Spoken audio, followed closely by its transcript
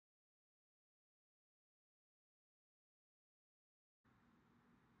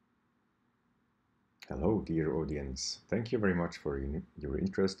Hello, dear audience. Thank you very much for your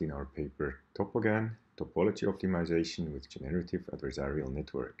interest in our paper TopoGAN, Topology Optimization with Generative Adversarial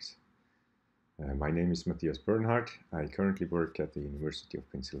Networks. My name is Matthias Bernhard. I currently work at the University of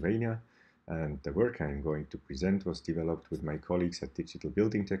Pennsylvania, and the work I am going to present was developed with my colleagues at Digital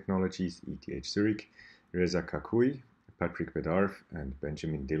Building Technologies, ETH Zurich, Reza Kakooee, Patrick Bedarf, and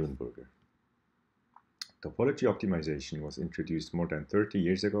Benjamin Dillenburger. Topology optimization was introduced more than 30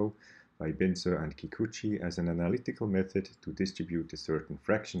 years ago by Benzo and Kikuchi as an analytical method to distribute a certain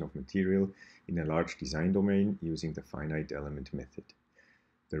fraction of material in a large design domain using the finite element method.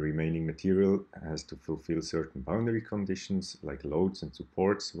 The remaining material has to fulfill certain boundary conditions like loads and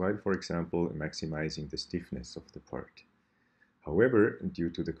supports, while, for example, maximizing the stiffness of the part. However,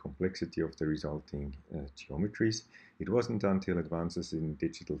 due to the complexity of the resulting geometries, it wasn't until advances in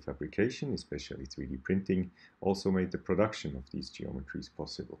digital fabrication, especially 3D printing, also made the production of these geometries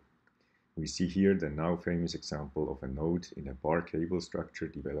possible. We see here the now famous example of a node in a bar cable structure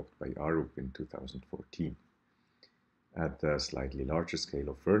developed by Arup in 2014. At the slightly larger scale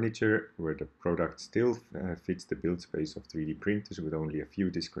of furniture, where the product still fits the build space of 3D printers with only a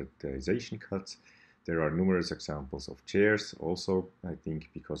few discretization cuts, there are numerous examples of chairs, also, I think,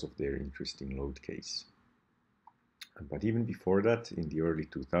 because of their interesting load case. But even before that, in the early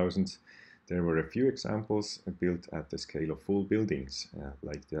 2000s, there were a few examples built at the scale of full buildings,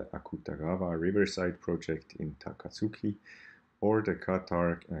 like the Akutagawa Riverside project in Takatsuki, or the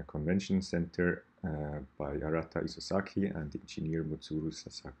Qatar Convention Center by Arata Isozaki and engineer Mutsuru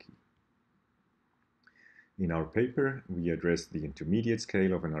Sasaki. In our paper, we address the intermediate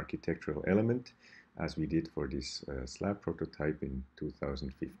scale of an architectural element, as we did for this slab prototype in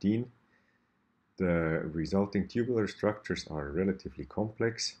 2015. The resulting tubular structures are relatively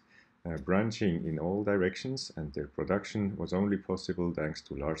complex, branching in all directions, and their production was only possible thanks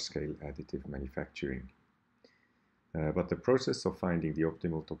to large-scale additive manufacturing. But the process of finding the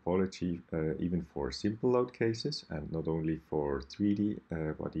optimal topology, even for simple load cases, and not only for 3D,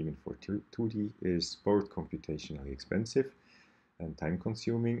 but even for 2D, is both computationally expensive and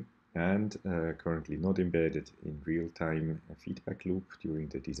time-consuming, and currently not embedded in real-time feedback loop during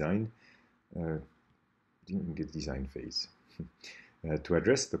the design phase. To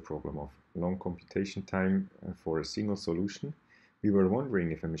address the problem of long computation time for a single solution, we were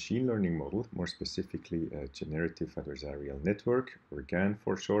wondering if a machine learning model, more specifically a Generative Adversarial Network, or GAN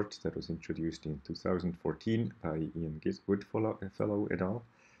for short, that was introduced in 2014 by Ian Goodfellow et al.,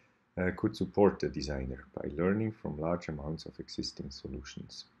 could support the designer by learning from large amounts of existing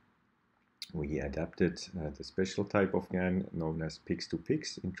solutions. We adapted the special type of GAN known as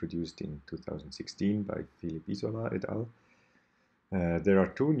Pix-to-Pix, introduced in 2016 by Philippe Isola et al. There are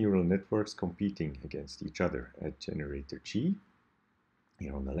two neural networks competing against each other, a generator G,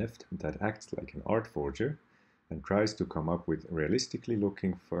 here on the left, that acts like an art forger and tries to come up with realistically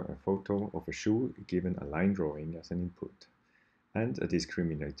looking for a photo of a shoe given a line drawing as an input, and a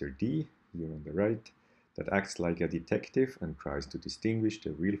discriminator D, here on the right, that acts like a detective and tries to distinguish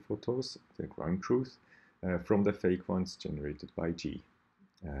the real photos, the ground truth, from the fake ones generated by G.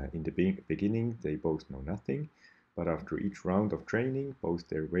 In the beginning, they both know nothing, but after each round of training, both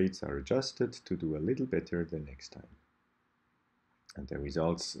their weights are adjusted to do a little better the next time. And the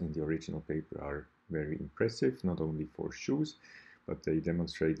results in the original paper are very impressive, not only for shoes, but they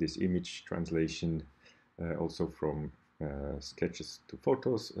demonstrate this image translation also from sketches to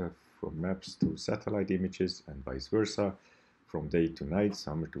photos, from maps to satellite images, and vice versa, from day to night,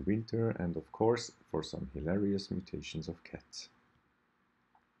 summer to winter, and of course, for some hilarious mutations of cats.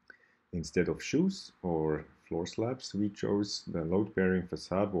 Instead of shoes or floor slabs, we chose the load-bearing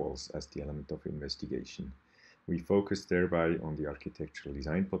facade walls as the element of investigation. We focused thereby on the architectural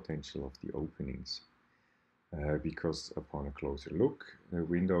design potential of the openings. Because upon a closer look,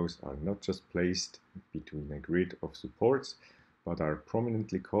 windows are not just placed between a grid of supports, but are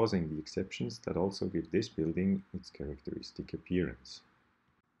prominently causing the exceptions that also give this building its characteristic appearance.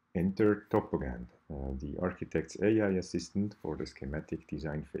 Enter TopoGAN, the architect's AI assistant for the schematic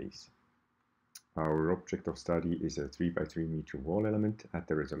design phase. Our object of study is a 3x3 meter wall element at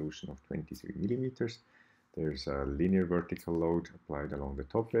the resolution of 23 millimeters. There's a linear vertical load applied along the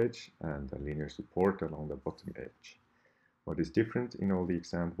top edge and a linear support along the bottom edge. What is different in all the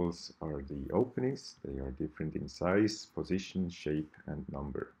examples are the openings. They are different in size, position, shape, and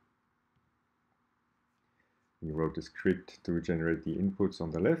number. We wrote a script to generate the inputs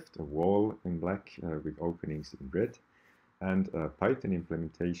on the left, a wall in black with openings in red, and a Python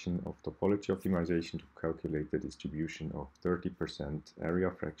implementation of topology optimization to calculate the distribution of 30%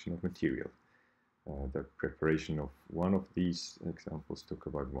 area fraction of material. The preparation of one of these examples took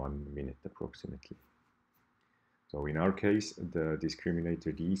about 1 minute approximately. So in our case, the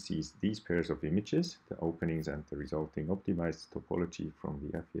discriminator D sees these pairs of images, the openings and the resulting optimized topology from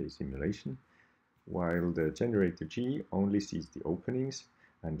the FEA simulation, while the generator G only sees the openings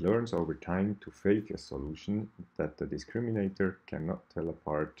and learns over time to fake a solution that the discriminator cannot tell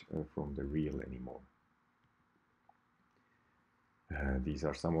apart from the real anymore. These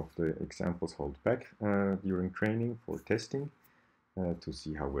are some of the examples held back during training for testing to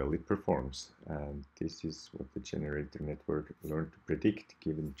see how well it performs. And this is what the generator network learned to predict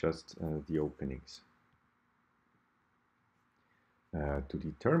given just the openings. To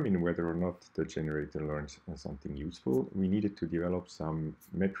determine whether or not the generator learns something useful, we needed to develop some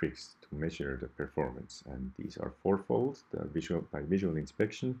metrics to measure the performance. And these are fourfold: by visual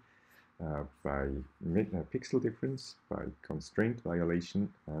inspection, by pixel difference, by constraint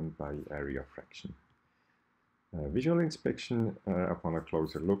violation, and by area fraction. Visual inspection, upon a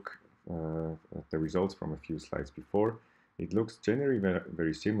closer look at the results from a few slides before, it looks generally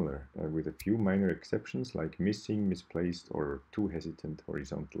very similar, with a few minor exceptions like missing, misplaced, or too hesitant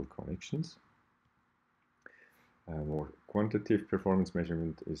horizontal connections. More quantitative performance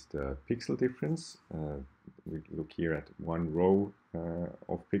measurement is the pixel difference. We look here at one row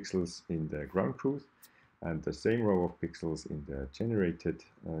of pixels in the ground truth and the same row of pixels in the generated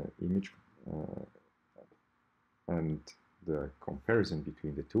image, and the comparison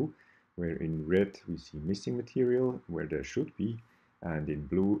between the two, where in red we see missing material where there should be, and in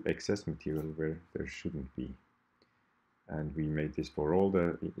blue excess material where there shouldn't be. And we made this for all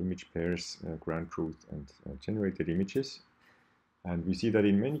the image pairs, ground truth and generated images. And we see that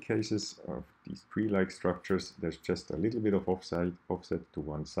in many cases of these tree-like structures, there's just a little bit of offset to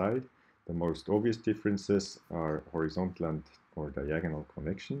one side. The most obvious differences are horizontal and or diagonal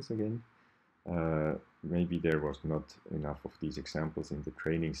connections again. Maybe there was not enough of these examples in the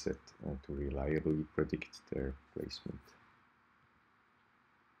training set to reliably predict their placement.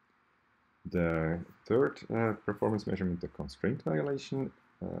 The third performance measurement, the constraint violation,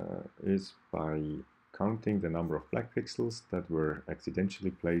 is by counting the number of black pixels that were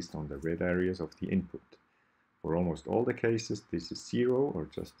accidentally placed on the red areas of the input. For almost all the cases, this is 0 or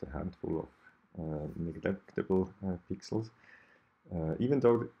just a handful of neglectable pixels. Even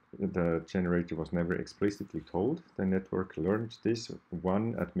though the generator was never explicitly told, the network learned this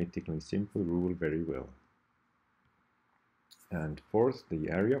one admittedly simple rule very well. And fourth, the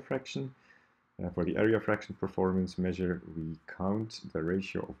area fraction. For the area fraction performance measure, we count the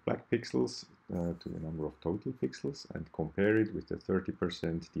ratio of black pixels to the number of total pixels and compare it with the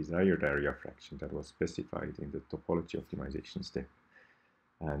 30% desired area fraction that was specified in the topology optimization step.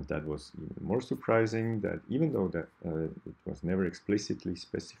 And that was even more surprising that even though it was never explicitly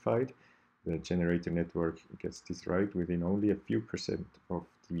specified, the generator network gets this right within only a few percent of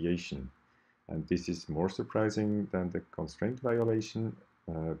deviation. And this is more surprising than the constraint violation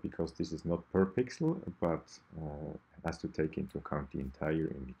because this is not per pixel, but has to take into account the entire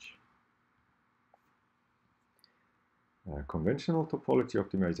image. Conventional topology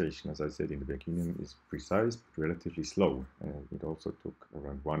optimization, as I said in the beginning, is precise but relatively slow. It also took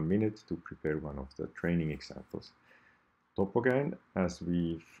around 1 minute to prepare one of the training examples. TopoGAN, as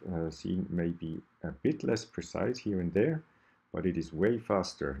we've seen, may be a bit less precise here and there, but it is way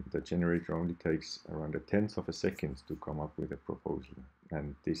faster. The generator only takes around 1/10 of a second to come up with a proposal.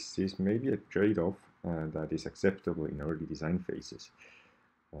 And this is maybe a trade-off that is acceptable in early design phases.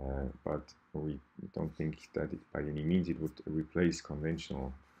 But we don't think that by any means it would replace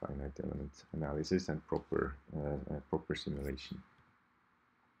conventional finite element analysis and proper simulation.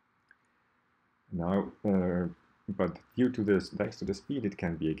 Now, but thanks to the speed, it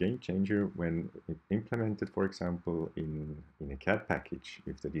can be a game changer when implemented, for example, in a CAD package.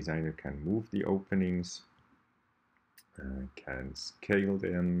 If the designer can move the openings, can scale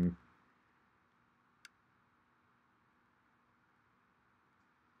them,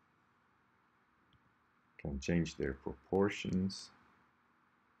 can change their proportions,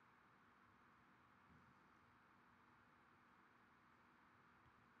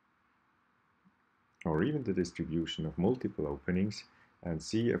 or even the distribution of multiple openings, and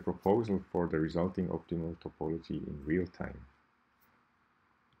see a proposal for the resulting optimal topology in real time.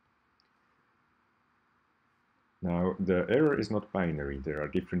 Now, the error is not binary. There are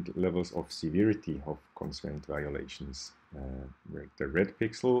different levels of severity of constraint violations. Where the red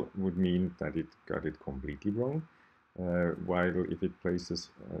pixel would mean that it got it completely wrong, while if it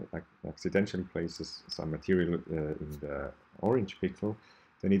accidentally places some material in the orange pixel,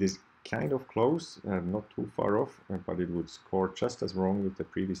 then it is kind of close, not too far off, but it would score just as wrong with the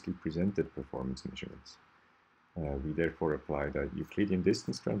previously presented performance measurements. We therefore applied a Euclidean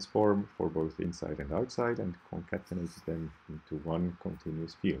distance transform for both inside and outside and concatenated them into one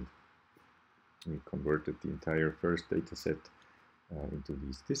continuous field. We converted the entire first dataset into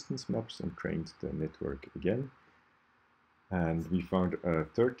these distance maps and trained the network again. And we found a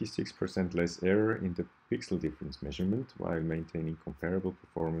 36% less error in the pixel difference measurement while maintaining comparable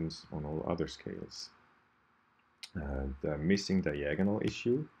performance on all other scales. The missing diagonal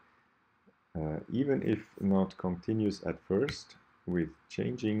issue, even if not continuous at first, with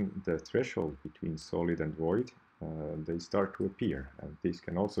changing the threshold between solid and void, they start to appear, and this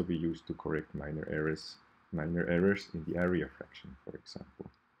can also be used to correct minor errors in the area fraction, for example.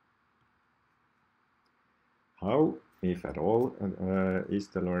 How, if at all, is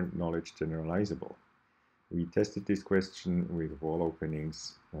the learned knowledge generalizable? We tested this question with wall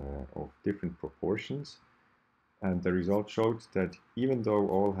openings of different proportions, and the result showed that even though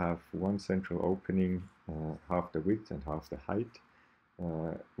all have one central opening, half the width and half the height,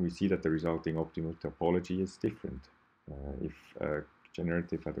 we see that the resulting optimal topology is different. If a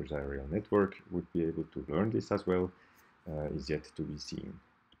generative adversarial network would be able to learn this as well is yet to be seen.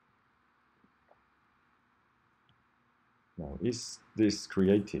 Now, is this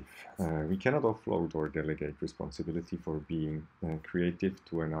creative? We cannot offload or delegate responsibility for being creative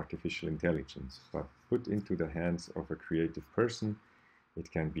to an artificial intelligence, but put into the hands of a creative person, it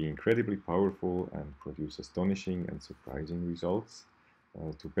can be incredibly powerful and produce astonishing and surprising results.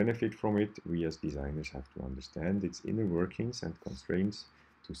 To benefit from it, we as designers have to understand its inner workings and constraints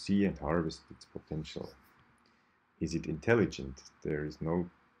to see and harvest its potential. Is it intelligent? There is no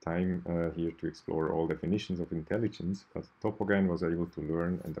time here to explore all definitions of intelligence, but TopoGAN was able to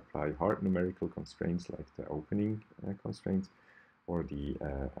learn and apply hard numerical constraints like the opening constraints or the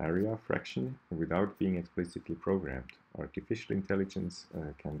area fraction without being explicitly programmed. Artificial intelligence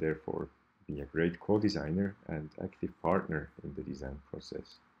can therefore be a great co-designer and active partner in the design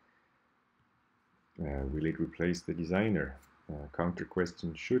process. Will it replace the designer? Counter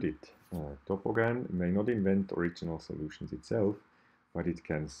question, should it? TopoGAN may not invent original solutions itself, but it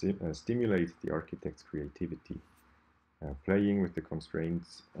can stimulate the architect's creativity. Playing with the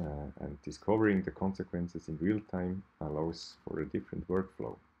constraints and discovering the consequences in real time allows for a different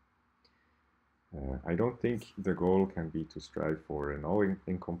workflow. I don't think the goal can be to strive for an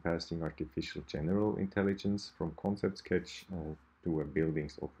all-encompassing artificial general intelligence from concept sketch to a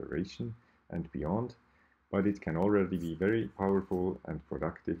building's operation and beyond, but it can already be very powerful and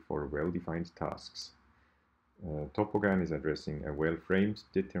productive for well-defined tasks. TopoGAN is addressing a well-framed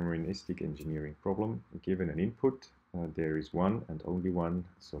deterministic engineering problem. Given an input, there is one and only one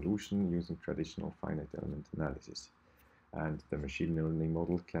solution using traditional finite element analysis. And the machine learning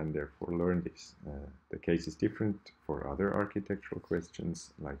model can therefore learn this. The case is different for other architectural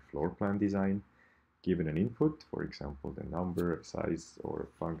questions like floor plan design. Given an input, for example, the number, size, or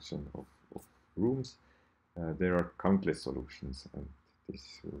function of rooms, there are countless solutions, and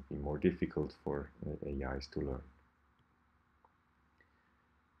this will be more difficult for AIs to learn.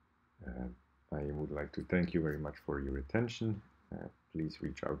 I would like to thank you very much for your attention. Please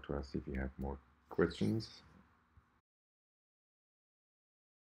reach out to us if you have more questions.